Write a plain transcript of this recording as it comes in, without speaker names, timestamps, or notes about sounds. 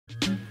Hey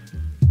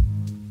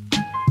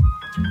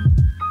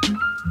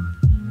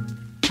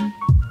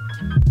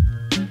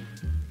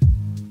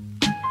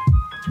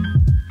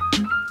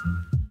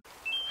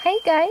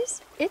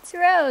guys, it's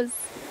Rose.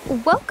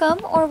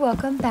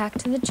 Welcome back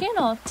to the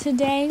channel.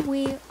 Today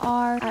we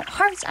are at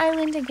Hearts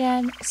Island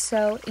again,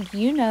 so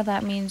you know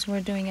that means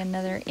we're doing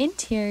another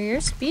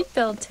interior speed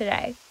build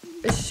today.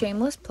 A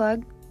shameless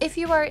plug. If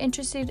you are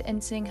interested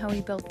in seeing how we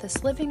built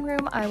this living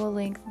room, I will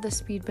link the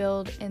speed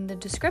build in the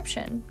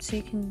description so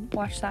you can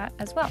watch that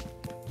as well.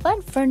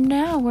 But for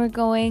now, we're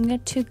going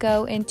to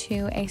go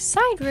into a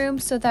side room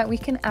so that we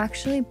can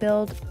actually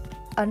build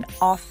an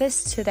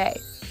office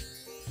today.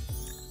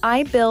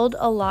 I build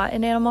a lot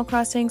in Animal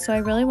Crossing, so I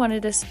really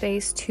wanted a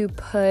space to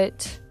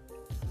put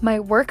my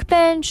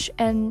workbench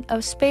and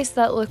a space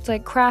that looked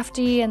like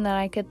crafty and that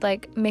I could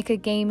like make a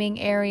gaming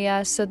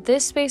area. So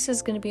this space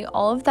is going to be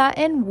all of that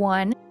in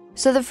one.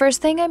 So the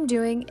first thing I'm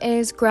doing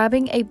is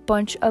grabbing a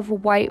bunch of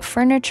white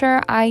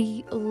furniture.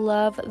 I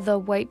love the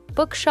white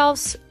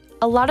bookshelves.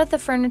 A lot of the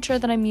furniture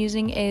that I'm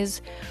using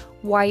is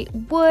white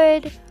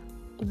wood,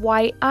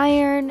 white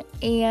iron,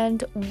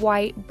 and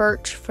white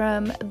birch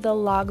from the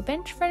log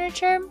bench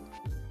furniture.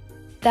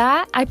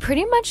 That I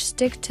pretty much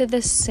stick to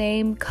the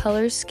same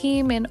color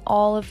scheme in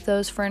all of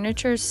those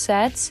furniture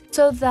sets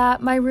so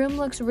that my room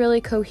looks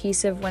really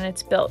cohesive when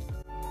it's built.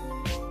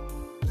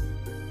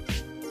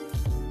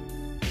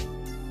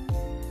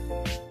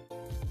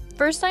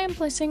 First, I am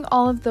placing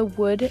all of the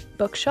wood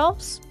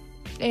bookshelves,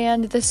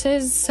 and this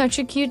is such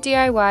a cute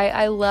DIY.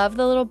 I love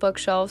the little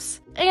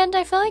bookshelves, and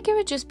I feel like it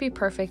would just be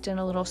perfect in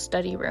a little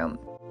study room.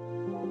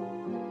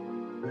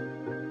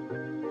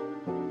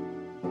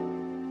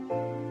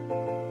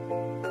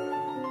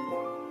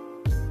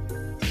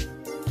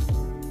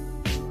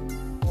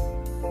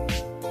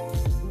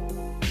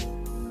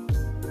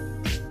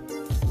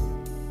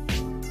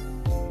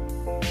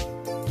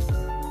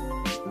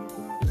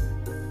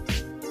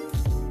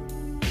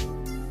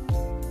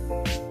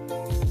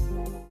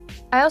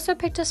 I also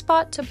picked a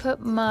spot to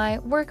put my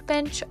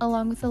workbench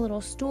along with a little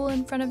stool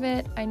in front of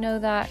it. I know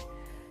that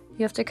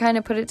you have to kind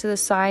of put it to the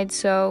side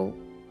so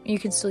you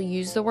can still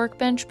use the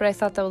workbench, but I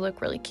thought that would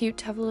look really cute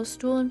to have a little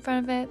stool in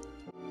front of it.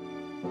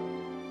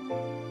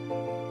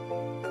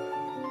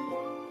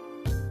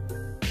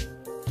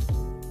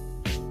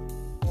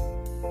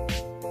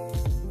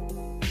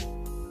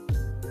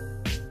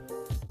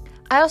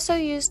 I also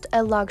used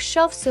a log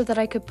shelf so that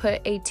I could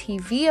put a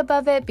TV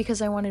above it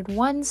because I wanted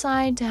one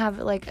side to have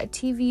like a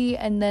TV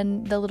and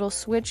then the little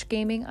Switch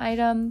gaming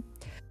item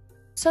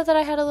so that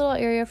I had a little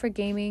area for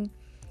gaming.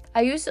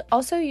 I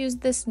also used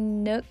this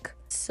Nook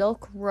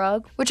silk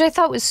rug, which I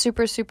thought was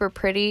super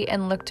pretty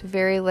and looked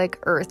very like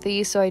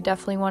earthy, so I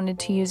definitely wanted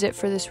to use it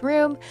for this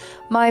room.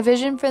 My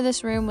vision for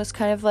this room was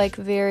kind of like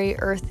very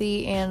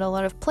earthy and a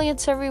lot of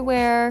plants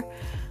everywhere.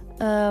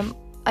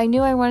 I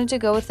knew I wanted to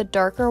go with a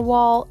darker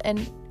wall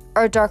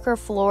or a darker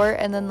floor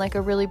and then like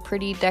a really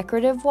pretty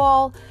decorative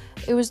wall.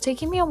 It was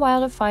taking me a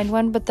while to find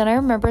one, but then I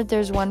remembered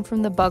there's one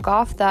from the Bug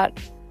Off that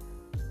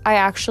I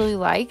actually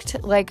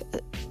liked. Like,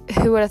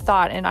 who would have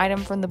thought an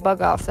item from the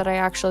Bug Off that I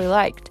actually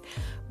liked?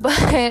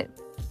 But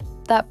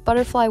that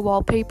butterfly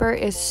wallpaper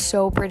is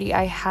so pretty.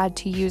 I had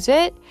to use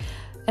it,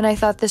 and I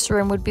thought this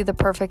room would be the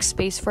perfect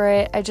space for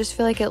it. I just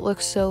feel like it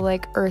looks so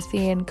like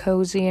earthy and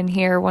cozy in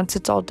here once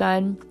it's all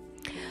done.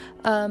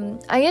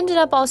 I ended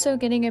up also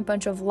getting a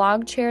bunch of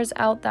log chairs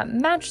out that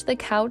matched the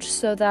couch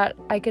so that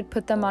I could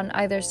put them on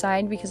either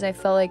side because I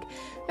felt like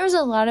there was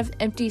a lot of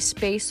empty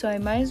space, so I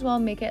might as well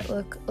make it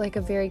look like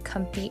a very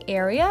comfy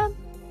area.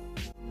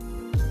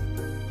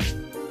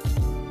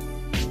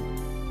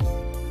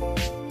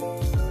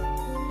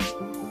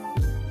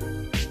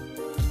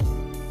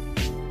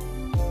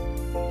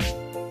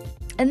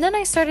 And then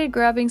I started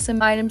grabbing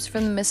some items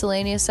from the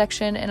miscellaneous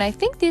section, and I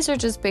think these are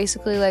just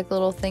basically like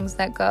little things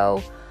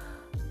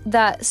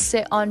that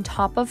sit on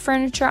top of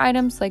furniture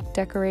items like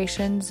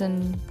decorations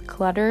and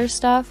clutter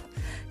stuff.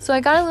 So I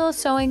got a little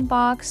sewing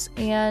box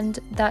and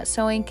that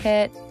sewing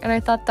kit, and I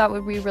thought that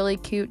would be really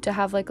cute to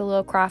have like a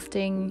little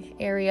crafting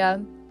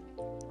area.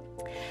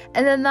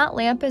 And then that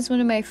lamp is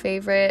one of my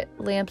favorite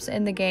lamps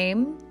in the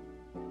game.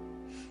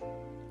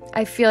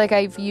 I feel like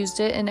I've used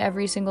it in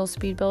every single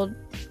speed build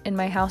in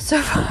my house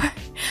so far. I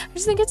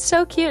just think it's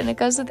so cute and it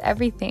goes with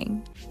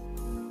everything.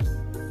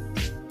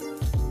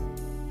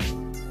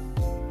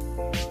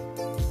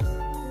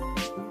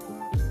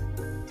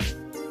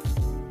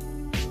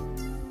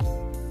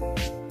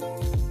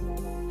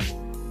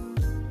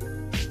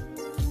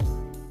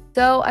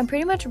 So I'm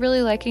pretty much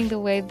really liking the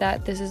way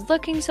that this is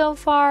looking so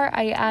far.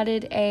 I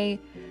added a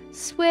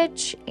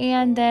Switch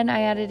and then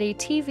I added a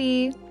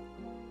TV.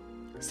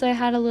 So I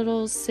had a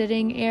little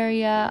sitting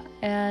area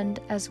and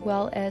as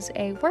well as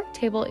a work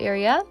table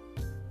area.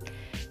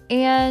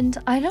 And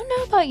I don't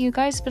know about you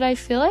guys, but I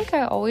feel like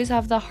I always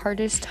have the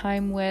hardest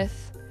time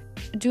with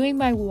doing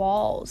my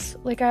walls.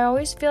 Like I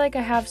always feel like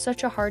I have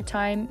such a hard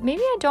time.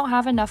 Maybe I don't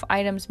have enough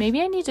items.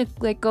 Maybe I need to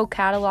like go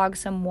catalog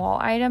some wall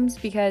items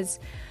because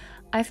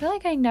I feel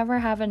like I never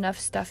have enough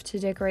stuff to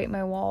decorate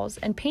my walls,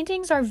 and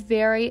paintings are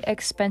very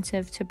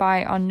expensive to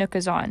buy on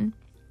Nookazon.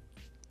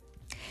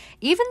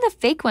 Even the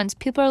fake ones,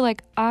 people are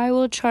like, I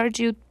will charge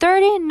you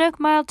 30 Nook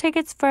Mile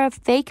tickets for a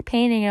fake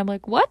painting. And I'm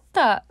like, what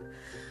the?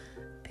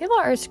 People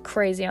are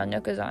crazy on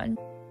Nookazon.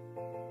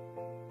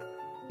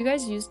 You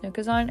guys use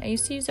Nookazon? I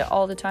used to use it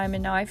all the time,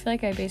 and now I feel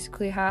like I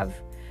basically have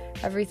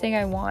everything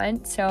I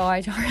want, so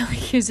I don't really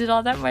use it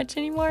all that much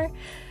anymore.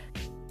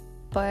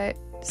 But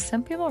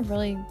some people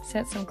really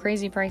set some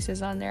crazy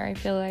prices on there, I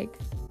feel like.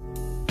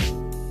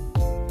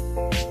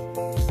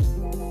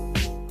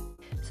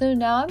 So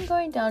now I'm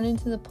going down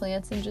into the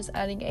plants and just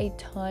adding a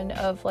ton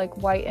of like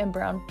white and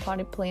brown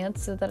potted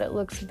plants so that it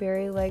looks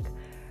very like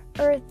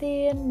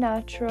earthy and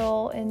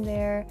natural in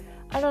there.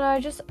 I don't know,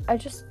 I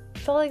just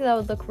felt like that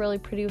would look really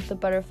pretty with the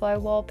butterfly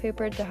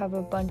wallpaper to have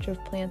a bunch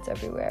of plants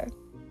everywhere.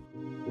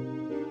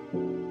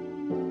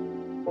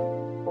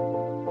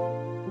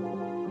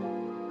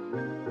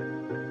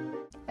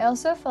 I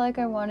also felt like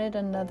I wanted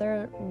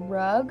another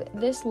rug.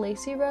 This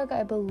lacy rug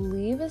I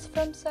believe is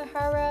from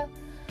Sahara.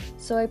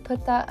 So I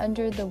put that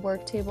under the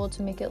work table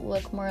to make it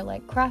look more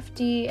like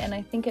crafty, and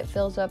I think it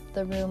fills up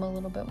the room a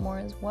little bit more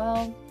as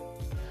well.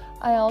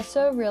 I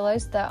also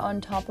realized that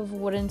on top of a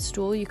wooden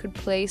stool you could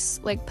place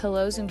like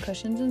pillows and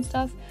cushions and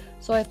stuff.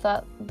 So I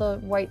thought the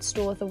white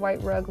stool with the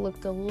white rug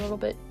looked a little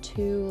bit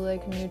too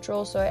like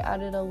neutral, so I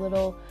added a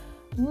little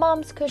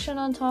mom's cushion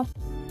on top.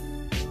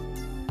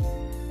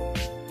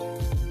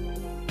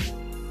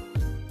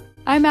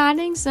 I'm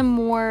adding some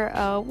more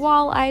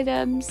wall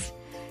items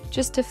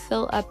just to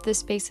fill up the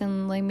space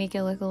and like make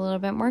it look a little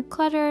bit more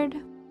cluttered.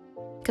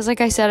 Because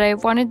like I said, I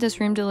wanted this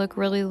room to look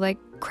really like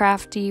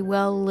crafty,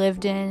 well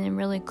lived in, and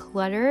really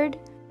cluttered.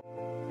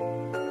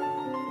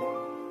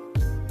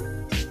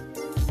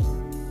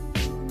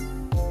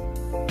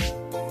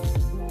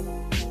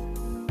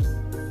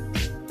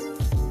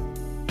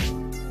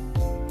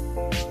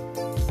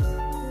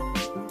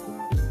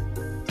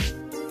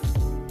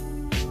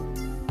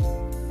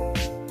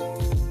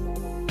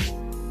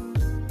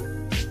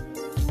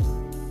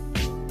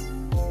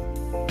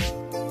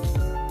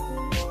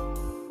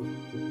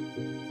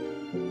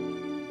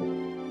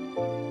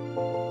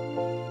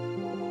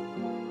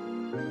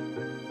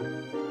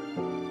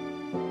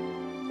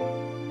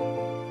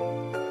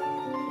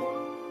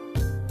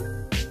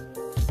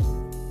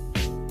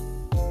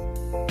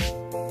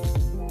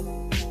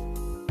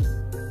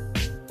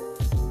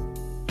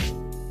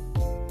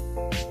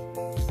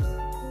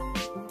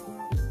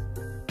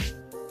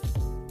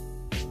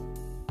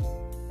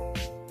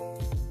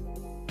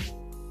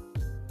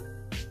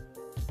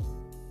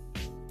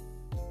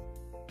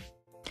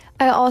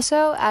 I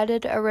also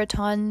added a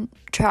rattan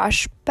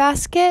trash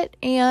basket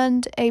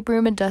and a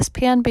broom and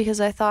dustpan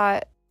because I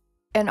thought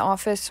an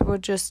office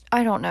would just,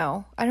 I don't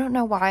know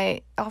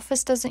why.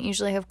 Office doesn't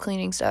usually have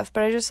cleaning stuff,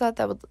 but I just thought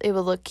that it would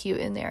look cute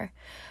in there.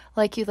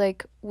 Like you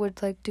would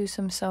do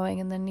some sewing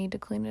and then need to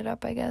clean it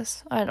up, I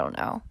guess. I don't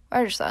know.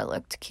 I just thought it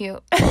looked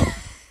cute.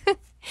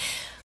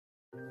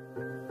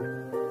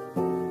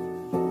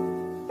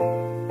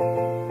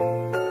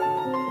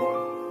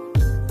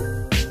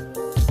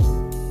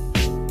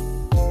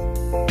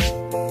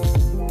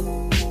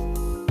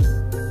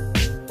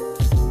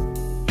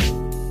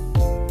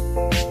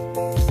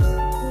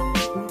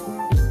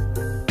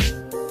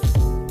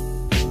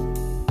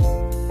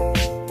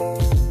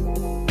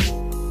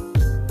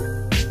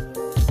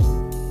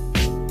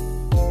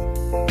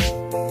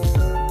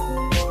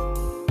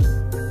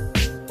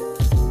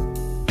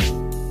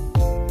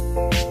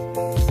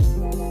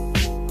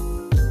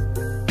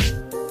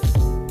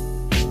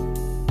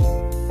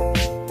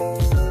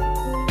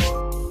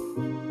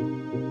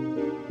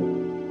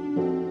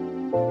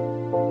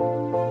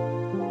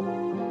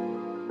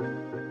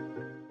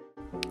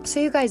 So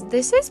you guys,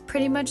 this is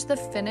pretty much the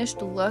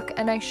finished look,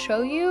 and I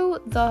show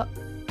you the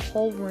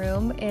whole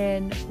room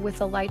with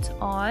the lights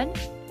on,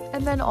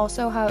 and then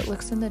also how it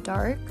looks in the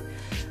dark.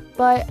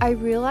 But I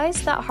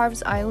realized that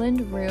Harv's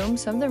Island room,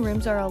 some of the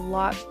rooms are a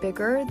lot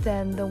bigger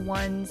than the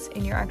ones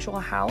in your actual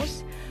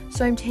house.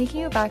 So I'm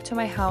taking you back to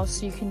my house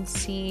so you can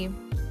see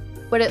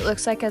what it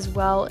looks like as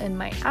well in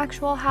my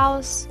actual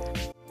house.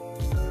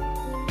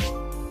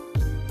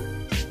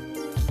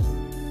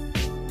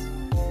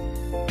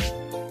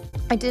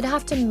 I did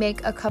have to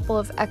make a couple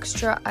of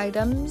extra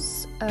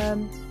items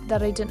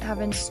that I didn't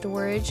have in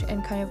storage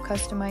and kind of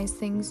customize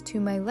things to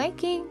my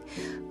liking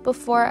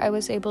before I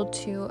was able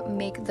to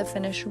make the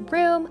finished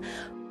room.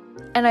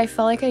 And I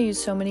felt like I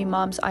used so many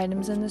mom's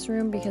items in this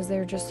room because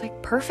they're just like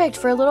perfect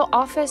for a little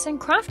office and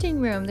crafting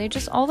room. They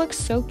just all look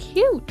so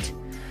cute.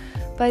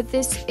 But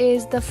this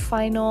is the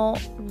final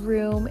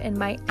room in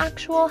my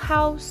actual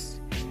house,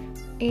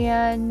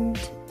 and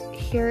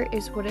here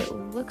is what it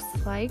looks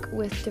like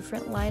with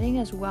different lighting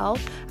as well.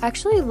 I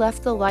actually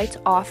left the lights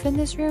off in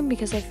this room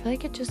because I feel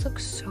like it just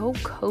looks so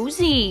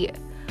cozy.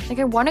 Like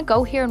I want to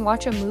go here and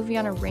watch a movie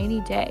on a rainy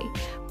day.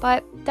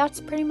 But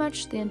that's pretty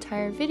much the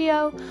entire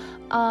video.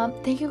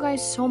 Thank you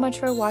guys so much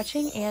for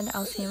watching, and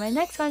I'll see you in my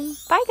next one.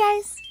 Bye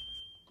guys!